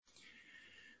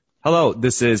Hello,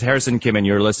 this is Harrison Kim, and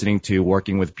you're listening to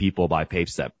Working with People by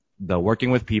PageStep. The Working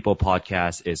with People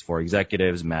podcast is for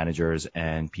executives, managers,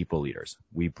 and people leaders.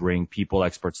 We bring people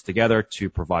experts together to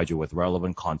provide you with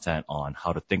relevant content on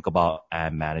how to think about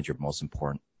and manage your most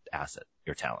important asset,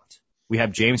 your talent. We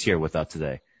have James here with us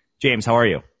today. James, how are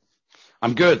you?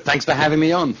 I'm good. Thanks for having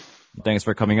me on. Thanks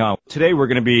for coming on. Today, we're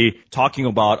going to be talking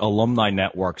about alumni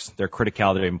networks, their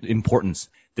criticality and importance.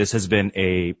 This has been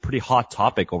a pretty hot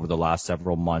topic over the last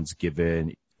several months,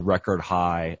 given record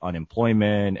high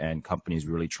unemployment and companies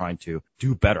really trying to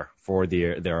do better for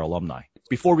their alumni.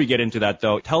 Before we get into that,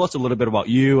 though, tell us a little bit about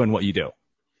you and what you do.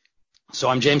 So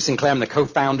I'm James Sinclair. I'm the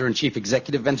co-founder and chief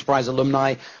executive of Enterprise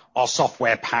Alumni. Our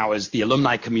software powers the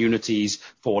alumni communities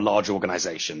for large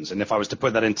organizations. And if I was to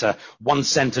put that into one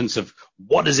sentence of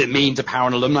what does it mean to power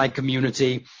an alumni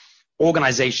community,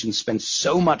 organizations spend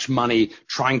so much money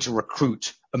trying to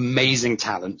recruit amazing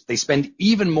talent. They spend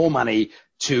even more money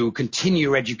to continue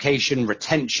your education,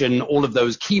 retention, all of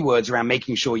those keywords around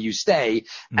making sure you stay.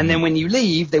 And then when you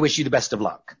leave, they wish you the best of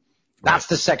luck. That's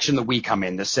the section that we come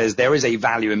in that says there is a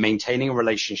value in maintaining a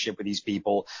relationship with these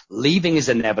people. Leaving is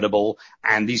inevitable,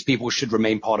 and these people should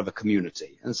remain part of a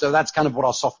community. And so that's kind of what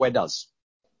our software does.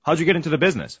 How'd you get into the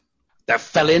business? That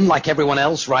fell in like everyone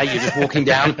else, right? You're just walking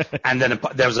down, and then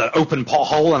there was an open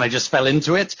pothole, and I just fell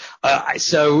into it.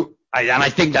 And I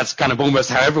think that's kind of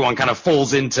almost how everyone kind of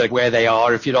falls into where they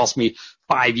are. If you'd asked me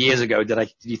 5 years ago,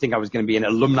 did you think I was going to be in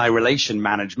alumni relation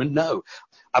management? No.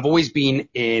 I've always been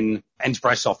in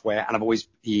enterprise software, and I've always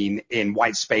been in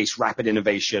white space, rapid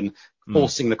innovation,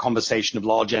 forcing the conversation of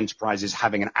large enterprises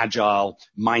having an agile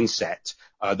mindset,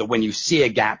 that when you see a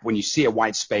gap, when you see a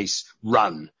white space,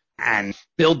 run and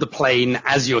build the plane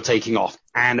as you're taking off.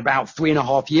 And about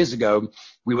 3.5 years ago,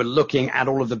 we were looking at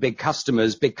all of the big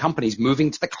customers, big companies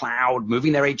moving to the cloud,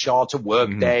 moving their HR to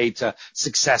Workday, to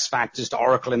SuccessFactors, to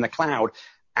Oracle in the cloud.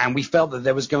 And we felt that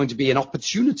there was going to be an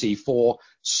opportunity for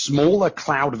smaller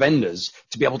cloud vendors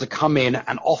to be able to come in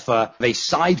and offer a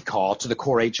sidecar to the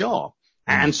core HR.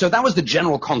 And so that was the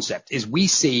general concept, is we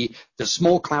see the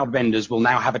small cloud vendors will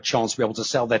now have a chance to be able to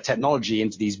sell their technology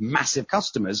into these massive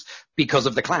customers because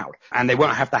of the cloud. And they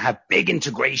won't have to have big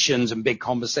integrations and big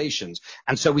conversations.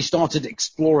 And so we started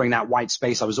exploring that white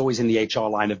space. I was always in the HR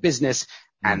line of business.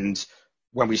 And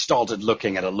when we started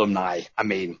looking at alumni,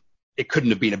 it couldn't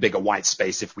have been a bigger white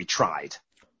space if we tried.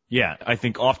 Yeah, I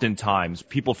think oftentimes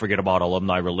people forget about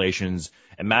alumni relations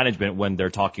and management when they're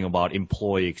talking about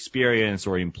employee experience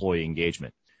or employee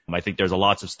engagement. I think there's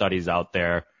lots of studies out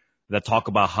there that talk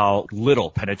about how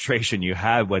little penetration you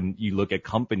have when you look at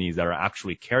companies that are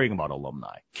actually caring about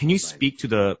alumni. Can you speak to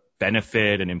the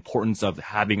benefit and importance of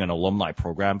having an alumni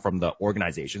program from the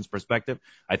organization's perspective?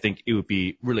 I think it would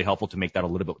be really helpful to make that a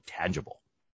little bit tangible.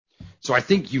 So I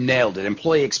think you nailed it.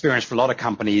 Employee experience for a lot of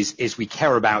companies is we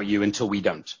care about you until we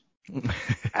don't.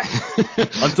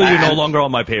 Until you're no longer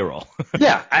on my payroll.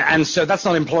 Yeah. And so that's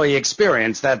not employee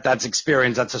experience. That's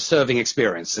experience. That's a serving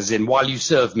experience. As in, while you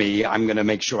serve me, I'm going to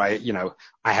make sure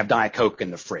I have Diet Coke in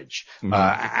the fridge.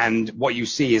 And what you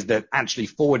see is that actually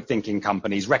forward-thinking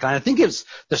companies recognize. I think it's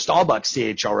the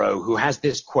Starbucks CHRO who has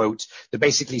this quote that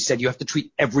basically said you have to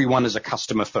treat everyone as a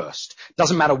customer first.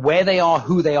 Doesn't matter where they are,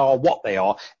 who they are, what they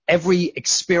are. Every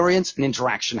experience and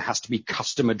interaction has to be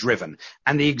customer-driven.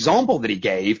 And the example that he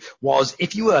gave was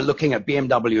if you were looking at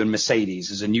BMW and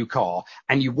Mercedes as a new car,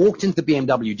 and you walked into the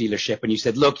BMW dealership and you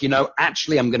said, look,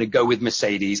 actually I'm going to go with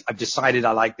Mercedes. I've decided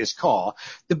I like this car.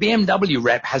 The BMW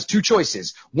rep has two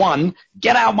choices. One,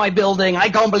 get out my building. I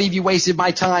can't believe you wasted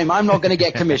my time. I'm not going to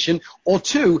get commission. Or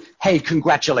two, hey,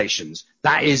 congratulations.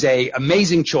 That is an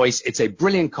amazing choice. It's a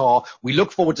brilliant car. We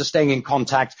look forward to staying in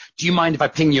contact. Do you mind if I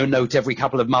ping you a note every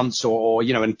couple of months or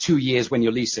in 2 years when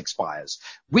your lease expires?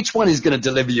 Which one is going to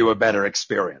deliver you a better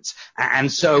experience?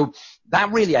 And so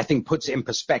that really, I think, puts it in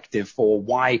perspective for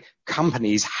why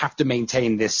companies have to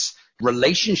maintain this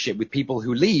relationship with people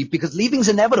who leave, because leaving is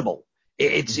inevitable.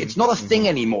 It's not a thing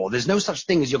anymore. There's no such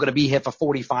thing as you're going to be here for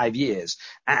 45 years.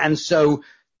 And so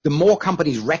the more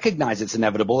companies recognize it's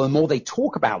inevitable and the more they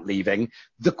talk about leaving,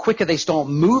 the quicker they start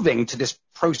moving to this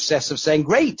process of saying,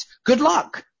 great, good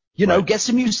luck. Get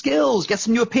some new skills, get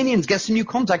some new opinions, get some new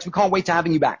contacts. We can't wait to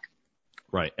having you back.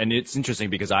 Right. And it's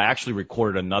interesting because I actually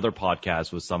recorded another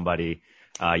podcast with somebody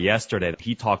yesterday.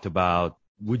 He talked about,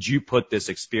 would you put this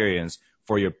experience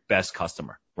for your best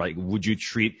customer, right? Would you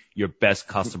treat your best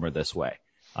customer this way?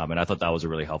 And I thought that was a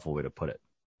really helpful way to put it.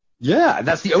 Yeah,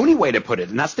 that's the only way to put it.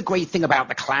 And that's the great thing about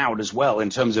the cloud as well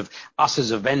in terms of us as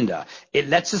a vendor. It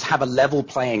lets us have a level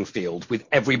playing field with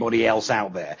everybody else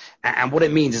out there. And what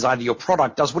it means is either your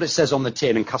product does what it says on the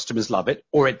tin and customers love it,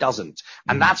 or it doesn't.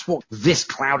 And that's what this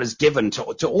cloud has given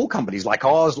to all companies like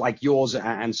ours, like yours,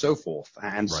 and so forth.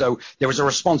 And so there is a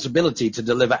responsibility to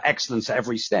deliver excellence at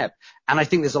every step. And I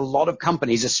think there's a lot of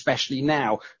companies, especially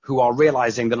now, who are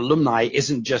realizing that alumni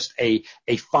isn't just a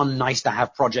fun, nice to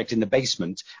have project in the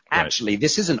basement. Actually,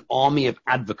 this is an army of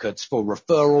advocates for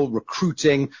referral,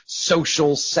 recruiting,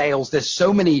 social, sales. There's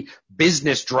so many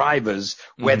business drivers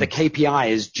where the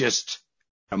KPI is just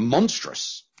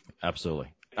monstrous. Absolutely.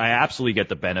 I absolutely get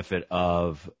the benefit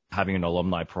of having an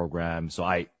alumni program. So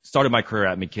I started my career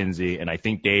at McKinsey, and I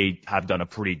think they have done a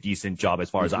pretty decent job as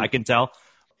far as I can tell.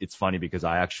 It's funny because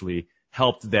I actually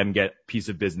helped them get a piece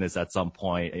of business at some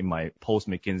point in my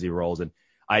post-McKinsey roles, and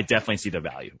I definitely see the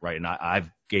value, right? And I've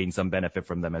gained some benefit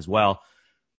from them as well.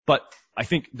 But I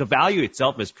think the value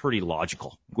itself is pretty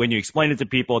logical. When you explain it to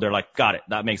people, they're like, got it.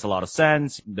 That makes a lot of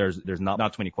sense. There's not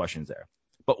too many questions there.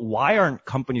 But why aren't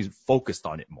companies focused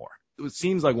on it more? It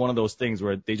seems like one of those things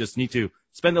where they just need to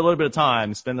spend a little bit of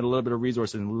time, spend a little bit of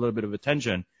resources and a little bit of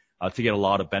attention to get a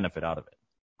lot of benefit out of it.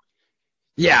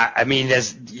 Yeah, I mean,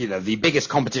 there's, the biggest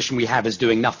competition we have is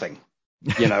doing nothing.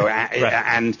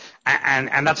 And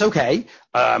that's okay.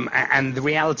 And the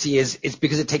reality is, it's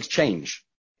because it takes change.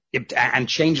 And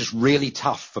change is really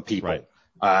tough for people.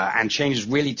 And change is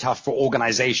really tough for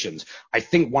organizations. I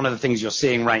think one of the things you're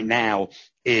seeing right now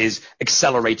is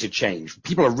accelerated change.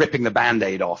 People are ripping the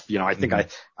Band-Aid off. I think I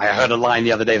heard a line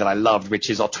the other day that I loved, which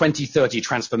is our 2030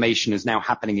 transformation is now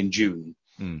happening in June.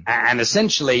 And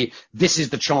essentially, this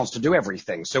is the chance to do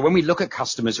everything. So when we look at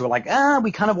customers who are like,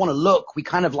 we kind of want to look, we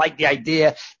kind of like the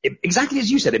idea, exactly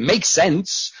as you said, it makes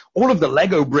sense. All of the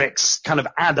Lego bricks kind of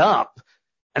add up.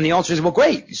 And the answer is, well,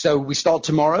 great. So we start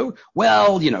tomorrow.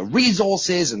 Well,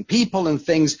 resources and people and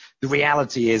things. The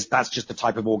reality is that's just the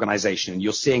type of organization. And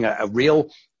you're seeing a real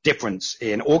difference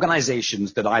in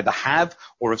organizations that either have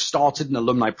or have started an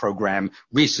alumni program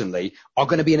recently are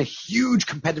going to be in a huge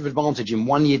competitive advantage in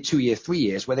 1 year, 2 year, 3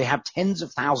 years, where they have tens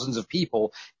of thousands of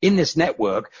people in this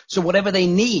network. So whatever they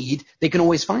need, they can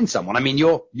always find someone. I mean,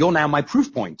 you're now my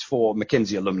proof point for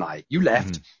McKinsey alumni. You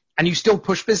left and you still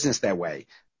push business their way.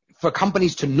 For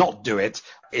companies to not do it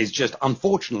is just,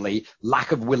 unfortunately,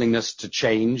 lack of willingness to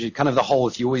change. Kind of the whole,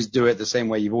 if you always do it the same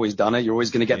way you've always done it, you're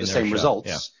always going to get the same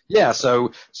results. Yeah.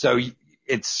 So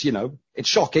it's, it's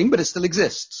shocking, but it still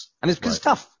exists. And it's because it's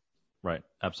tough. Right.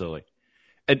 Absolutely.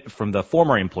 And from the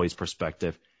former employee's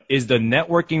perspective, is the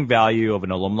networking value of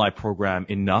an alumni program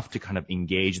enough to kind of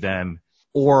engage them?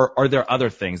 Or are there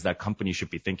other things that companies should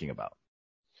be thinking about?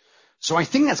 So I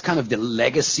think that's kind of the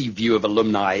legacy view of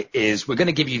alumni is we're going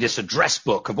to give you this address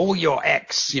book of all your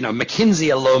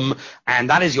McKinsey alum, and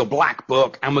that is your black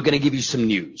book, and we're going to give you some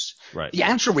news. Right. The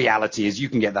actual reality is you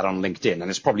can get that on LinkedIn,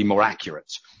 and it's probably more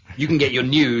accurate. You can get your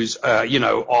news,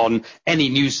 on any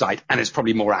news site, and it's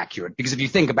probably more accurate. Because if you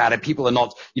think about it, people are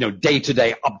not, day to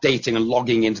day updating and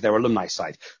logging into their alumni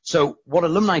site. So what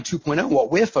Alumni 2.0,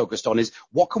 what we're focused on is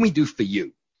what can we do for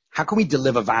you? How can we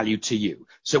deliver value to you?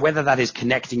 So whether that is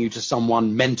connecting you to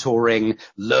someone, mentoring,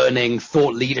 learning,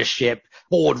 thought leadership,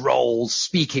 board roles,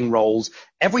 speaking roles,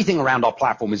 everything around our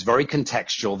platform is very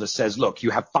contextual that says, look, you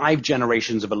have 5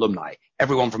 generations of alumni,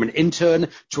 everyone from an intern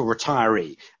to a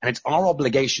retiree. And it's our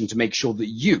obligation to make sure that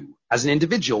you, as an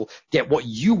individual, get what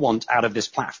you want out of this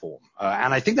platform.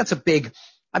 And I think that's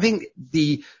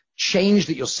the change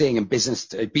that you're seeing in business,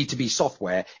 B2B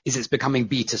software, is it's becoming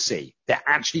B2C. They're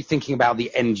actually thinking about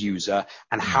the end user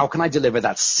and how can I deliver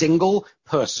that single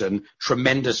person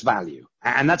tremendous value?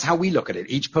 And that's how we look at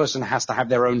it. Each person has to have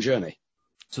their own journey.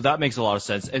 So that makes a lot of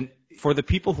sense. And for the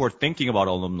people who are thinking about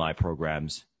alumni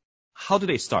programs, how do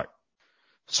they start?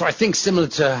 So I think similar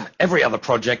to every other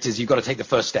project is you've got to take the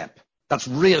first step. That's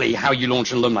really how you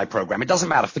launch an alumni program. It doesn't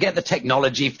matter. Forget the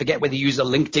technology. Forget whether you use a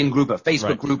LinkedIn group, a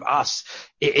Facebook group, us.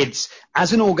 It's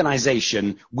as an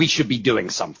organization, we should be doing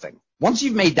something. Once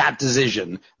you've made that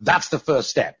decision, that's the first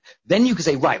step. Then you can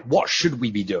say, right, what should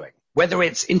we be doing? Whether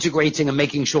it's integrating and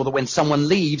making sure that when someone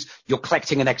leaves, you're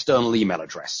collecting an external email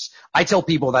address. I tell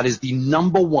people that is the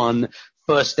number one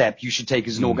first step you should take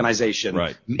as an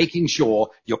organization, making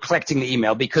sure you're collecting the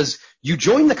email, because you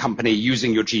joined the company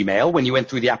using your Gmail when you went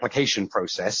through the application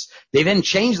process. They then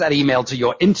changed that email to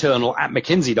your internal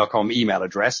 @mckinsey.com email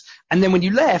address. And then when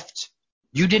you left,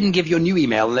 you didn't give your new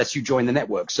email unless you joined the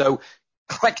network. So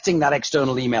collecting that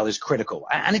external email is critical.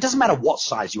 And it doesn't matter what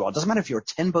size you are. It doesn't matter if you're a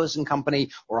 10-person company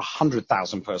or a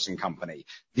 100,000-person company.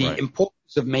 The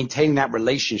importance of maintaining that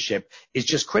relationship is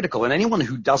just critical. And anyone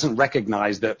who doesn't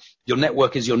recognize that your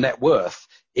network is your net worth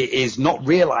is not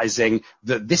realizing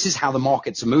that this is how the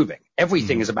markets are moving.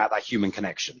 Everything is about that human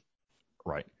connection.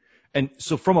 Right. And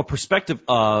so from a perspective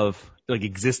of like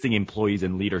existing employees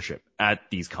and leadership at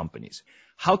these companies,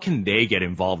 how can they get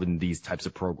involved in these types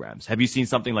of programs? Have you seen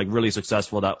something like really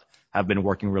successful that have been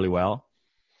working really well?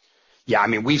 Yeah, I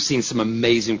mean, we've seen some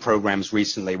amazing programs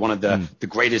recently. One of the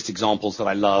greatest examples that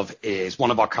I love is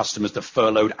one of our customers that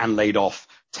furloughed and laid off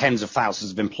tens of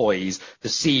thousands of employees. The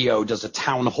CEO does a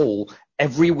town hall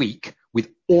every week with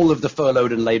all of the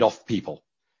furloughed and laid off people.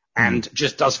 And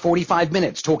just does 45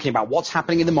 minutes talking about what's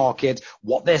happening in the market,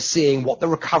 what they're seeing, what the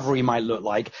recovery might look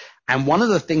like. And one of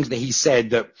the things that he said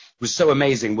that was so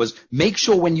amazing was make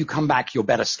sure when you come back, you're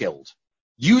better skilled.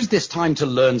 Use this time to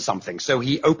learn something. So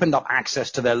he opened up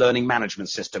access to their learning management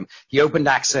system. He opened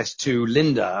access to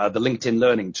Lynda, the LinkedIn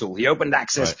learning tool. He opened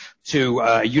access to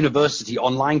a university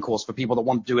online course for people that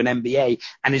want to do an MBA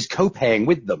and is co-paying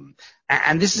with them.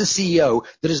 And this is a CEO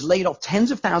that has laid off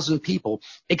tens of thousands of people,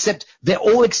 except they're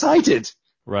all excited.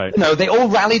 Right. You know, they all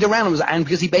rallied around him, and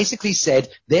because he basically said,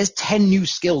 there's 10 new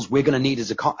skills we're going to need as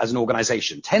an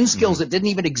organization. 10 skills that didn't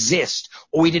even exist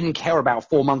or we didn't care about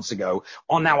 4 months ago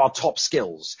are now our top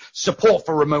skills. Support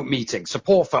for remote meetings,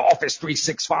 support for Office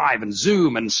 365 and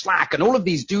Zoom and Slack and all of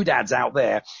these doodads out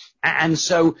there. And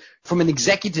so from an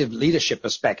executive leadership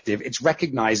perspective, it's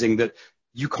recognizing that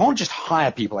you can't just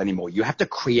hire people anymore. You have to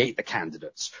create the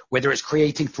candidates, whether it's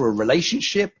creating through a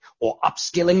relationship or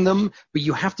upskilling them, but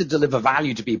you have to deliver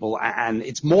value to people. And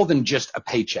it's more than just a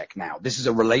paycheck now. This is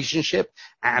a relationship,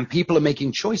 and people are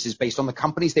making choices based on the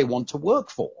companies they want to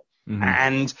work for.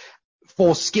 And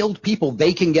for skilled people,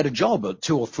 they can get a job at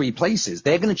 2 or 3 places.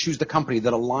 They're going to choose the company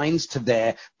that aligns to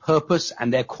their purpose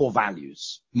and their core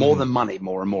values more than money,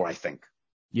 more and more, I think.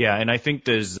 Yeah. And I think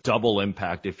there's double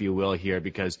impact, if you will, here,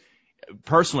 because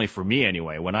personally, for me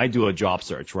anyway, when I do a job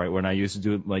search, right, when I used to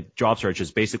do like job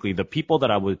searches, basically the people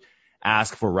that I would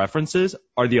ask for references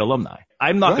are the alumni.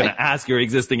 I'm not going to ask your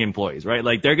existing employees, right?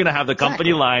 Like they're going to have the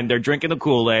company line, they're drinking the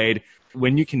Kool-Aid.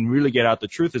 When you can really get out the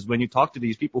truth is when you talk to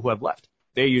these people who have left.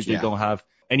 They usually don't have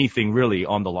anything really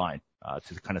on the line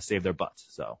to kind of save their butts.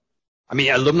 So, I mean,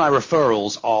 alumni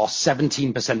referrals are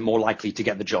 17% more likely to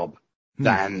get the job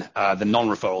than the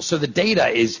non-referrals. So the data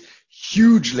is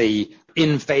hugely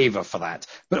in favor for that.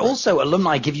 But also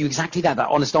alumni give you exactly that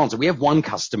honest answer. We have one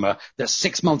customer that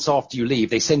 6 months after you leave,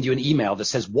 they send you an email that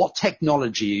says, what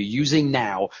technology are you using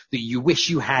now that you wish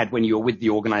you had when you were with the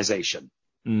organization?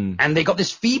 And they got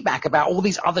this feedback about all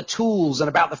these other tools and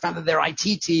about the fact that their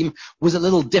IT team was a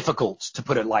little difficult, to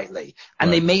put it lightly.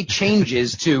 And they made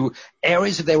changes to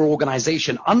areas of their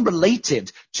organization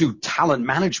unrelated to talent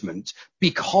management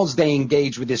because they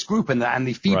engaged with this group, and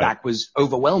the feedback was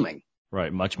overwhelming.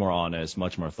 Right. Much more honest,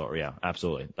 much more thorough. Yeah,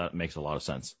 absolutely. That makes a lot of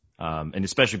sense. And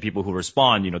especially people who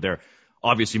respond, you know, they're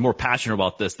obviously more passionate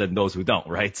about this than those who don't,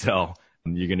 right? So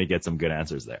you're going to get some good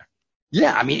answers there.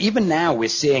 Yeah, I mean, even now we're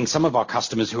seeing some of our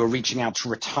customers who are reaching out to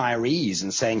retirees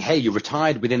and saying, hey, you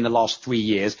retired within the last 3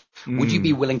 years. Would you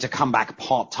be willing to come back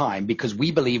part-time? Because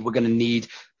we believe we're going to need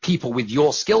people with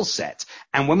your skill set.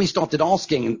 And when we started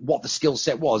asking what the skill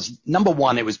set was, number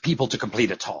one, it was people to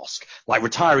complete a task, like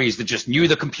retirees that just knew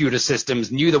the computer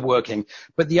systems, knew the working.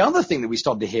 But the other thing that we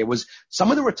started to hear was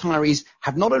some of the retirees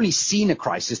have not only seen a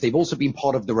crisis, they've also been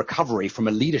part of the recovery from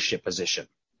a leadership position.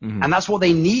 And that's what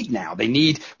they need now. They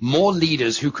need more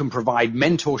leaders who can provide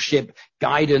mentorship,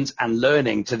 guidance, and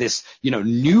learning to this, you know,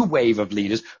 new wave of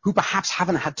leaders who perhaps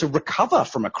haven't had to recover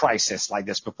from a crisis like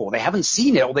this before. They haven't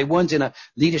seen it, or they weren't in a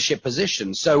leadership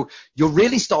position. So you're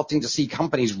really starting to see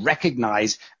companies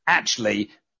recognize, actually,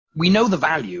 we know the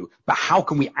value, but how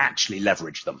can we actually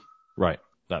leverage them? Right.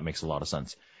 That makes a lot of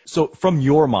sense. So from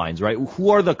your minds, right, who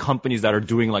are the companies that are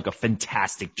doing like a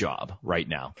fantastic job right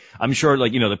now? I'm sure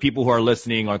like, you know, the people who are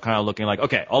listening are kind of looking like,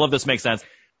 okay, all of this makes sense.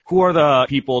 Who are the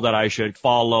people that I should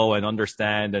follow and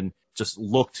understand and just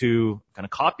look to kind of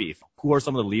copy? Who are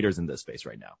some of the leaders in this space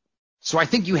right now? So I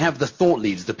think you have the thought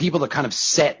leaders, the people that kind of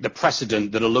set the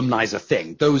precedent that alumni is a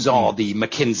thing. Those are the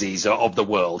McKinseys of the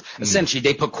world. Essentially,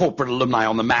 they put corporate alumni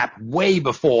on the map way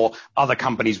before other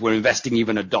companies were investing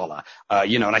even $1.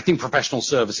 You know, and I think professional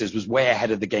services was way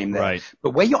ahead of the game there. Right.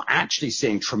 But where you're actually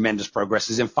seeing tremendous progress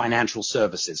is in financial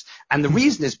services. And the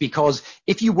reason is because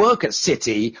if you work at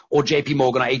Citi or JP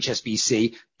Morgan or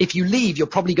HSBC, if you leave, you're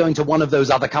probably going to one of those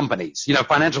other companies.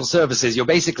 Financial services, you're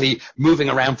basically moving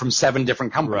around from 7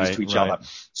 different companies to each other.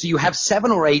 So you have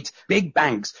 7 or 8 big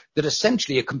banks that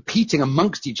essentially are competing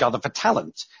amongst each other for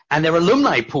talent. And their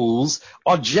alumni pools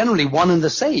are generally one and the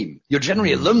same. You're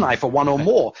generally alumni for one or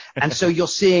more. And so you're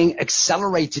seeing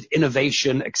accelerated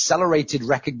innovation, accelerated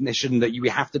recognition that you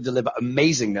have to deliver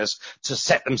amazingness to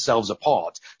set themselves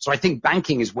apart. So I think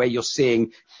banking is where you're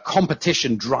seeing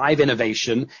competition drive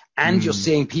innovation, and you're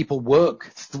seeing people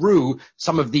work through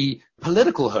some of the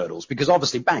political hurdles, because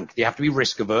obviously they have to be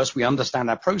risk averse. We understand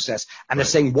that process, and they're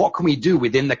saying, what can we do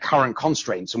within the current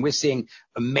constraints? And we're seeing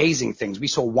amazing things. We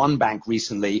saw one bank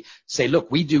recently say,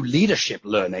 look, we do leadership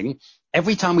learning.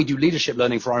 Every time we do leadership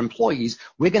learning for our employees,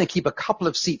 we're going to keep a couple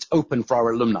of seats open for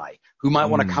our alumni who might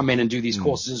want to come in and do these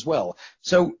courses as well.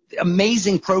 So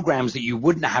amazing programs that you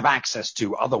wouldn't have access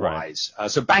to otherwise.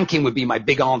 So banking would be my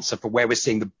big answer for where we're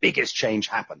seeing the biggest change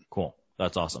happen. Cool.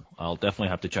 That's awesome. I'll definitely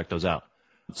have to check those out.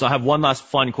 So I have one last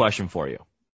fun question for you.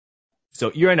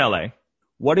 So you're in LA.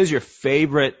 What is your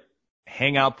favorite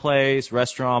hangout place,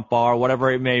 restaurant, bar,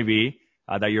 whatever it may be,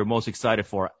 that you're most excited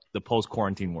for the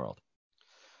post-quarantine world?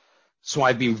 So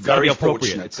I've been very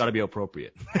fortunate. It's got to be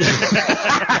appropriate.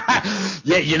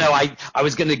 Yeah, I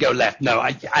was going to go left. No,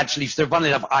 so funny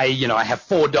enough, I have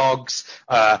 4 dogs,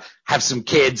 have some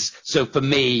kids. So for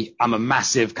me, I'm a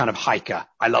massive kind of hiker.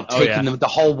 I love taking them, the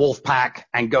whole wolf pack,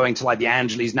 and going to like the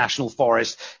Angeles National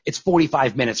Forest. It's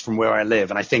 45 minutes from where I live.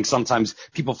 And I think sometimes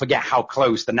people forget how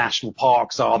close the national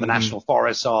parks are, the national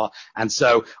forests are. And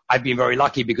so I've been very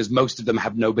lucky because most of them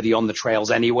have nobody on the trails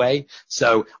anyway.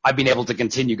 So I've been able to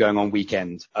continue going on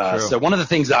weekend. So one of the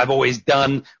things that I've always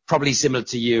done, probably similar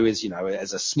to you, is,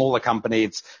 as a smaller company,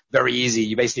 it's very easy.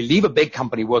 You basically leave a big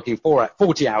company working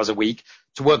 40 hours a week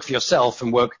to work for yourself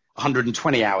and work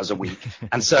 120 hours a week.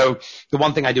 And so the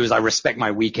one thing I do is I respect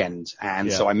my weekend.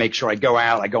 And so I make sure I go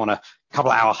out, I go on a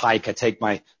couple-hour hike, I take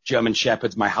my German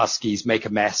Shepherds, my Huskies, make a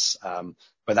mess.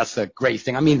 But that's the great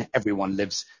thing. I mean, everyone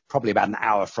lives probably about an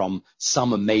hour from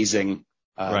some amazing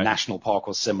national park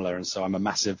or similar. And so I'm a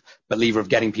massive believer of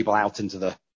getting people out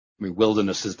into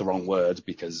wilderness is the wrong word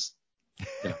because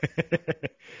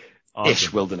awesome.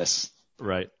 Ish wilderness.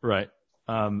 Right.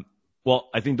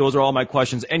 Well, I think those are all my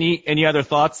questions. Any other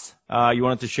thoughts you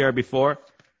wanted to share before?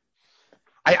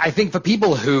 I think for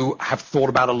people who have thought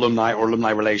about alumni or alumni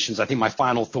relations, I think my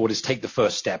final thought is take the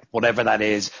first step, whatever that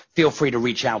is. Feel free to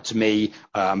reach out to me.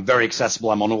 I'm very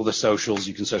accessible. I'm on all the socials.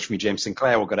 You can search for me, James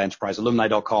Sinclair, or go to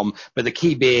enterprisealumni.com. But the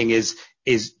key being is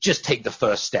just take the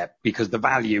first step, because the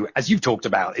value, as you've talked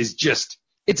about, is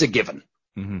it's a given.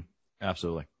 Mm-hmm.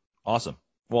 Absolutely. Awesome.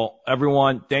 Well,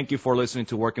 everyone, thank you for listening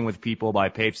to Working with People by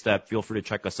PaveStep. Feel free to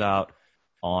check us out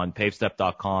on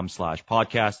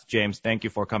pavestep.com/podcast. James, thank you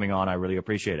for coming on. I really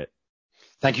appreciate it.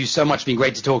 Thank you so much. It's been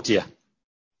great to talk to you.